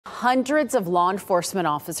Hundreds of law enforcement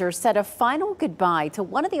officers said a final goodbye to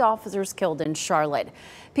one of the officers killed in Charlotte.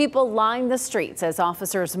 People lined the streets as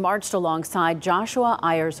officers marched alongside Joshua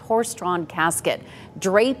Eyer's horse-drawn casket,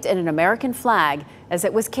 draped in an American flag as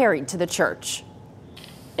it was carried to the church.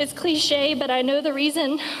 It's cliche, but I know the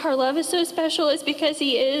reason our love is so special is because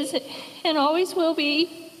he is and always will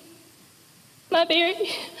be my very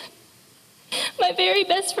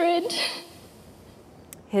best friend.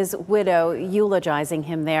 His widow eulogizing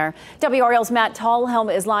him there. WRL's Matt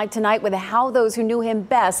Tallhelm is live tonight with how those who knew him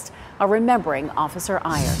best are remembering Officer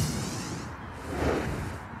Eyer.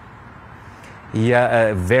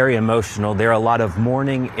 Yeah, very emotional. There are a lot of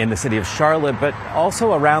mourning in the city of Charlotte, but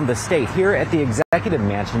also around the state. Here at the Executive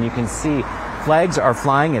Mansion, you can see flags are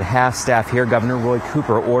flying at half-staff here. Governor Roy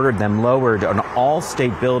Cooper ordered them lowered on all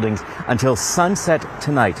state buildings until sunset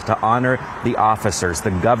tonight to honor the officers.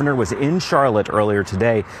 The governor was in Charlotte earlier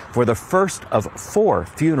today for the first of 4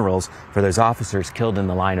 funerals for those officers killed in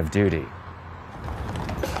the line of duty.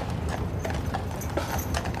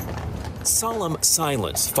 Solemn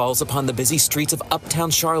silence falls upon the busy streets of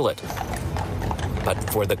uptown Charlotte. But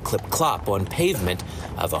for the clip-clop on pavement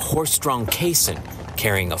of a horse-drawn caisson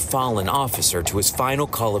carrying a fallen officer to his final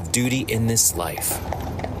call of duty in this life.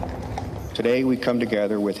 Today we come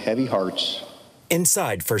together with heavy hearts.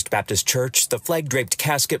 Inside First Baptist Church, the flag-draped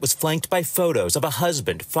casket was flanked by photos of a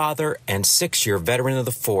husband, father, and 6-year veteran of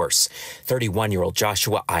the force. 31-year-old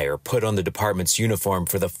Joshua Eyer put on the department's uniform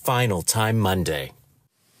for the final time Monday.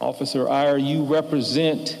 Officer Eyer, you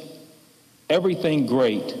represent everything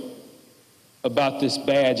great about this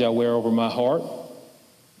badge I wear over my heart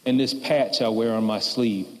and this patch I wear on my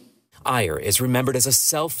sleeve. Eyer is remembered as a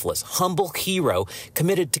selfless, humble hero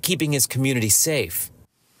committed to keeping his community safe.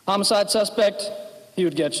 Homicide suspect, he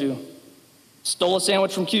would get you. Stole a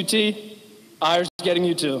sandwich from QT, Eyer's getting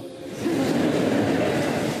you too.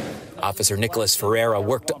 Officer Nicholas Ferreira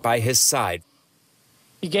worked by his side.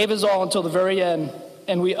 He gave his all until the very end,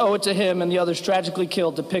 and we owe it to him and the others tragically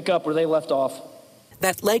killed to pick up where they left off.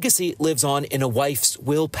 That legacy lives on in a wife's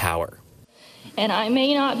willpower. And I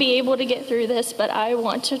may not be able to get through this, but I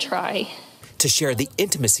want to try. To share the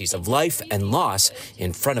intimacies of life and loss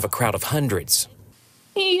in front of a crowd of hundreds.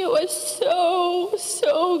 He was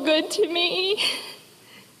so good to me.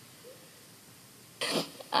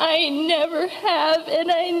 I never have, and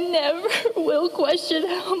I never will question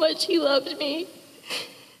how much he loved me.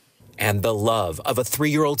 And the love of a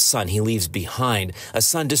 3-year-old son he leaves behind, a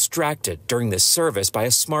son distracted during this service by a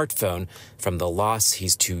smartphone from the loss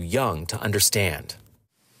he's too young to understand.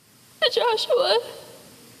 Joshua,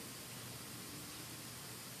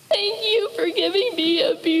 thank you for giving me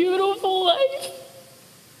a beautiful life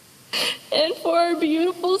and for our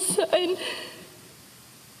beautiful son.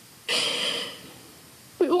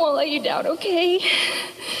 We won't let you down, okay?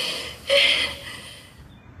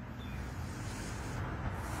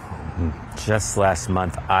 Just last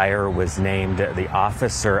month, Eyer was named the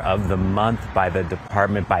Officer of the Month by the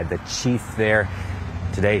department, by the chief there.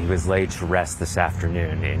 Today, he was laid to rest this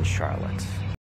afternoon in Charlotte.